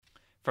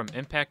From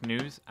Impact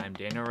News, I'm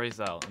Daniel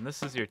Razel, and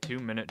this is your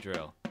 2-minute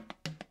drill.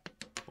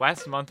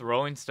 Last month,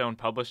 Rolling Stone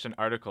published an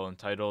article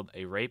entitled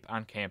A Rape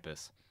on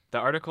Campus. The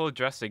article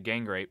addressed a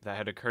gang rape that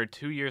had occurred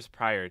 2 years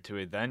prior to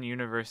a then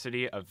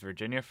University of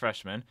Virginia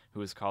freshman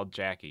who was called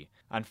Jackie.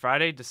 On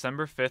Friday,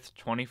 December 5,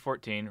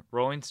 2014,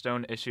 Rolling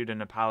Stone issued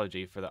an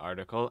apology for the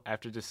article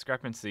after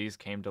discrepancies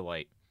came to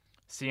light.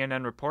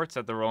 CNN reports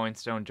that the Rolling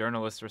Stone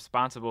journalist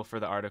responsible for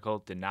the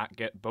article did not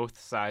get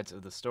both sides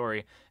of the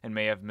story and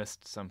may have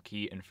missed some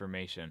key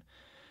information.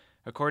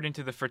 According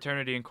to the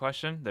fraternity in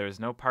question, there was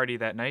no party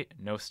that night,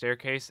 no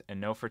staircase,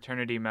 and no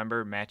fraternity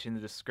member matching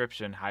the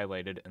description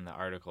highlighted in the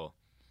article.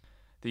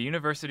 The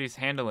university's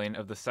handling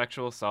of the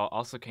sexual assault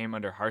also came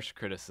under harsh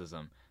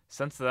criticism.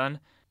 Since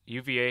then,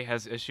 UVA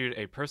has issued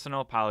a personal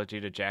apology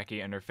to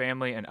Jackie and her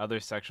family and other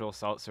sexual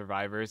assault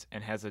survivors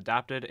and has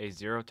adopted a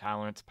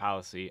zero-tolerance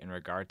policy in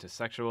regard to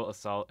sexual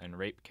assault and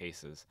rape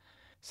cases.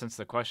 Since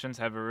the questions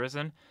have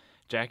arisen,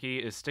 Jackie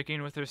is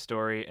sticking with her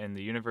story, and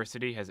the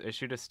university has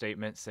issued a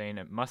statement saying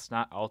it must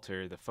not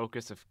alter the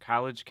focus of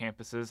college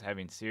campuses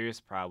having serious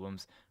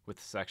problems with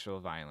sexual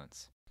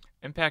violence.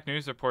 Impact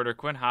News reporter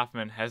Quinn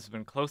Hoffman has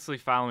been closely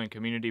following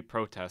community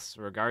protests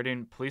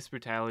regarding police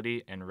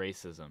brutality and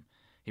racism.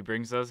 He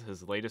brings us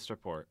his latest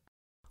report.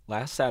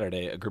 Last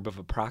Saturday, a group of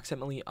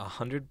approximately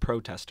 100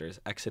 protesters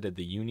exited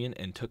the Union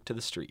and took to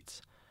the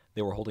streets.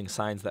 They were holding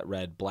signs that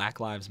read Black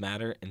Lives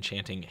Matter and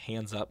chanting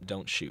Hands Up,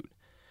 Don't Shoot.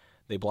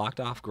 They blocked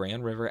off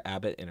Grand River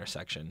Abbott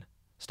intersection,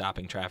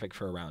 stopping traffic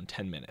for around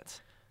 10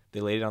 minutes. They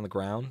laid on the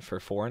ground for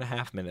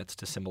 4.5 minutes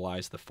to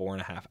symbolize the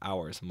 4.5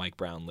 hours Mike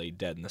Brown laid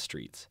dead in the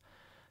streets.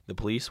 The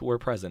police were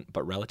present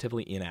but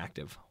relatively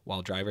inactive,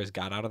 while drivers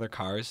got out of their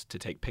cars to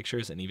take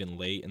pictures and even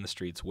lay in the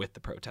streets with the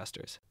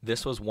protesters.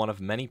 This was one of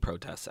many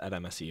protests at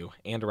MSU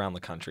and around the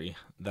country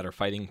that are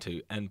fighting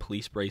to end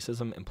police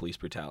racism and police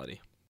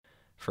brutality.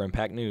 For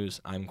Impact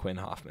News, I'm Quinn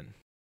Hoffman.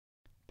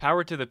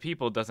 Power to the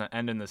people doesn't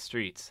end in the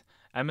streets.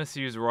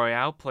 MSU's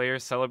Royale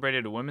players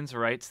celebrated women's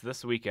rights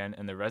this weekend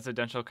in the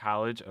Residential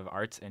College of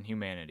Arts and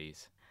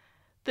Humanities.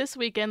 This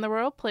weekend, the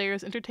Royal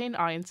Players entertained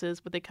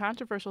audiences with a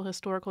controversial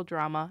historical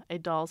drama, A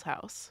Doll's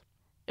House.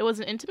 It was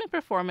an intimate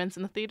performance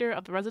in the theater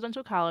of the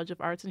Residential College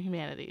of Arts and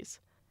Humanities.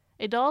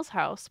 A Doll's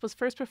House was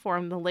first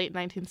performed in the late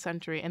 19th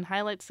century and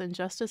highlights the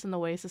injustice in the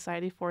way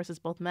society forces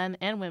both men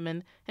and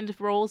women into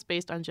roles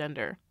based on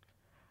gender.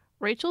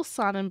 Rachel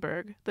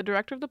Sonnenberg, the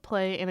director of the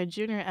play and a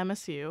junior at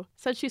MSU,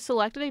 said she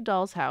selected A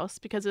Doll's House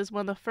because it is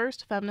one of the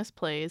first feminist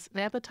plays,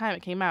 and at the time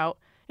it came out,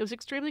 it was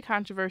extremely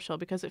controversial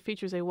because it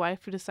features a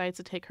wife who decides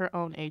to take her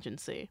own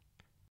agency.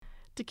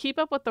 To keep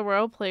up with the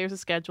Royal Players'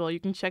 schedule,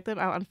 you can check them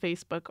out on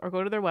Facebook or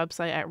go to their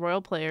website at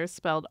royalplayers,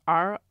 spelled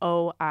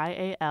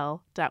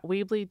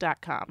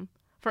roial.weebly.com.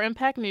 For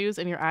Impact News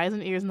and your eyes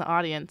and ears in the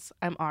audience,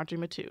 I'm Audrey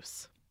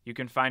Matus. You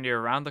can find your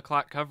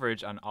around-the-clock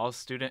coverage on all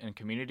student and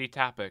community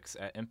topics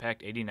at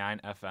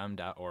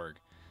impact89fm.org.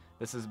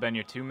 This has been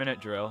your 2-minute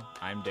drill.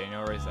 I'm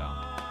Daniel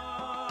Razel.